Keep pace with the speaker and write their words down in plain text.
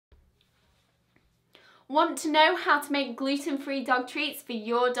Want to know how to make gluten-free dog treats for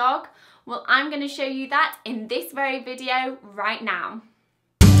your dog? Well, I'm going to show you that in this very video right now.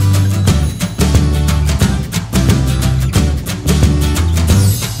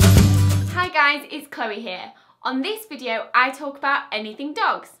 Hi guys, it's Chloe here. On this video, I talk about anything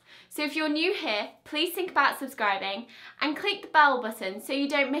dogs. So if you're new here, please think about subscribing and click the bell button so you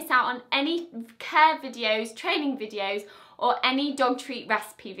don't miss out on any care videos, training videos, or any dog treat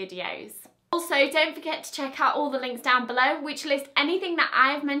recipe videos. Also, don't forget to check out all the links down below which list anything that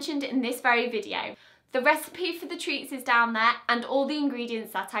I have mentioned in this very video. The recipe for the treats is down there and all the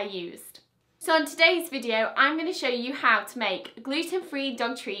ingredients that I used. So in today's video, I'm going to show you how to make gluten-free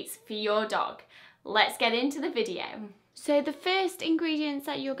dog treats for your dog. Let's get into the video. So the first ingredients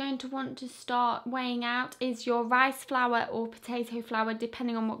that you're going to want to start weighing out is your rice flour or potato flour,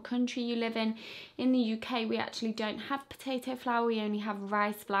 depending on what country you live in. In the UK, we actually don't have potato flour, we only have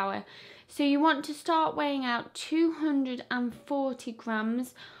rice flour. So you want to start weighing out 240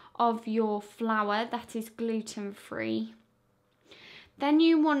 grams of your flour that is gluten-free. Then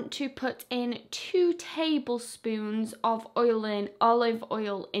you want to put in 2 tablespoons of olive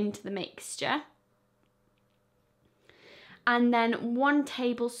oil into the mixture. And then 1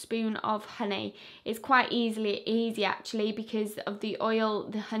 tablespoon of honey. It's quite easy actually, because of the oil,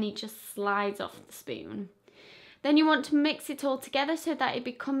 the honey just slides off the spoon. Then you want to mix it all together so that it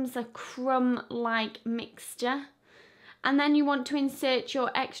becomes a crumb-like mixture. And then you want to insert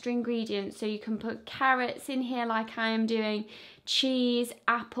your extra ingredients. So you can put carrots in here like I am doing, cheese,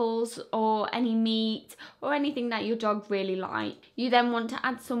 apples, or any meat, or anything that your dog really likes. You then want to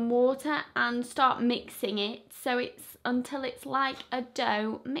add some water and start mixing it until it's like a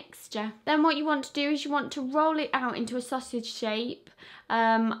dough mixture. Then what you want to do is you want to roll it out into a sausage shape.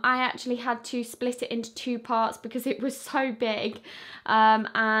 I actually had to split it into 2 parts because it was so big.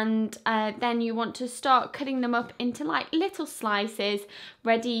 Then you want to start cutting them up into like little slices,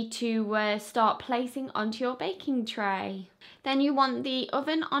 ready to start placing onto your baking tray. Then you want the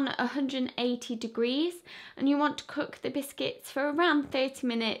oven on 180 degrees and you want to cook the biscuits for around 30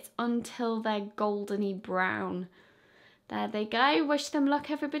 minutes until they're goldeny brown. There they go. Wish them luck,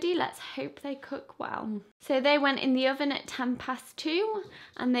 everybody. Let's hope they cook well. So they went in the oven at 2:10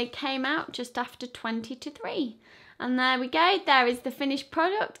 and they came out just after 3:20. And there we go. There is the finished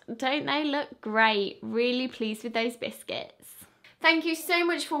product. Don't they look great? Really pleased with those biscuits. Thank you so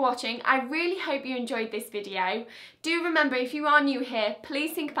much for watching. I really hope you enjoyed this video. Do remember, if you are new here,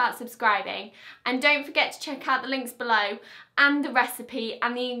 please think about subscribing. And don't forget to check out the links below, and the recipe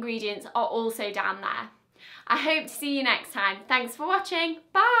and the ingredients are also down there. I hope to see you next time. Thanks for watching.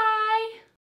 Bye!